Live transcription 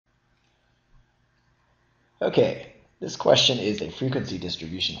Okay, this question is a frequency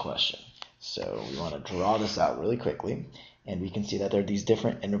distribution question. So we want to draw this out really quickly, and we can see that there are these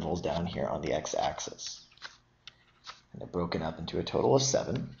different intervals down here on the x-axis. And they're broken up into a total of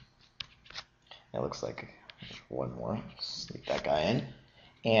 7. It looks like one more. Sneak that guy in.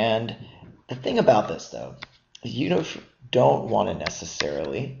 And the thing about this, though, is you don't want to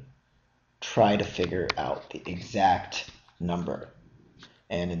necessarily try to figure out the exact number.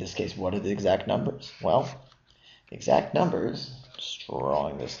 And in this case, what are the exact numbers? Well, the exact numbers, just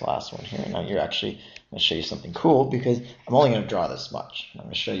drawing this last one here. Now I'm going to show you something cool because I'm only going to draw this much. I'm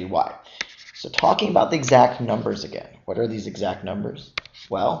going to show you why. So talking about the exact numbers again, what are these exact numbers?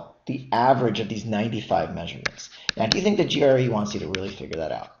 Well, the average of these 95 measurements. Now, do you think the GRE wants you to really figure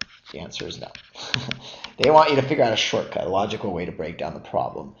that out? The answer is no. They want you to figure out a shortcut, a logical way to break down the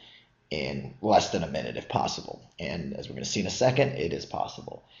problem in less than a minute if possible. And as we're going to see in a second, it is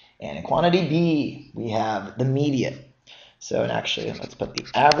possible. And in quantity B, we have the median. So actually, let's put the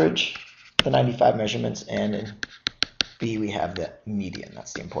average, the 95 measurements, and in B, we have the median.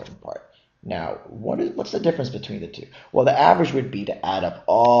 That's the important part. Now, what's the difference between the two? Well, the average would be to add up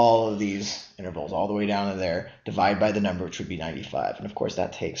all of these intervals all the way down to there, divide by the number, which would be 95. And of course,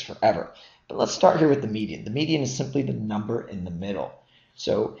 that takes forever. But let's start here with the median. The median is simply the number in the middle.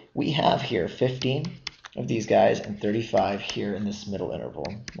 So we have here 15 of these guys and 35 here in this middle interval.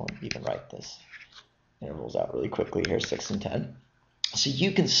 We'll even write this intervals out really quickly here, 6 and 10. So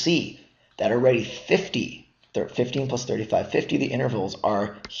you can see that already 15 plus 35, 50 of the intervals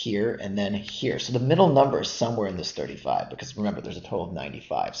are here and then here. So the middle number is somewhere in this 35 because remember there's a total of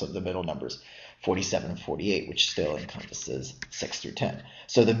 95. So the middle number is 47 and 48, which still encompasses 6 through 10.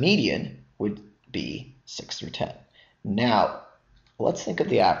 So the median would be 6 through 10. Now, let's think of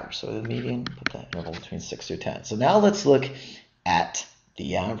the average. So the median, put that interval between 6 through 10. So now let's look at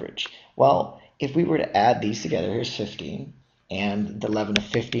the average. Well, if we were to add these together, here's 15, and the 11 to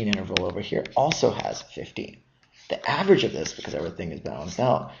 15 interval over here also has 15. The average of this, because everything is balanced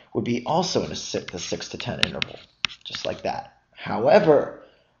out, would be also in the 6 to 10 interval, just like that. However,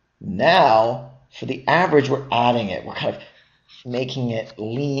 now for the average, we're adding it. We're kind of making it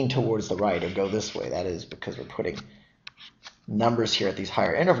lean towards the right or go this way. That is because we're putting numbers here at these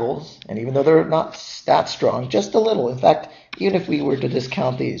higher intervals, and even though they're not that strong, just a little. In fact, even if we were to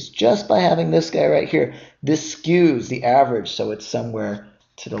discount these, just by having this guy right here, this skews the average, so it's somewhere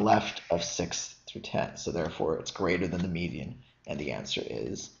to the left of 6 through 10. So therefore, it's greater than the median, and the answer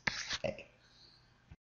is A.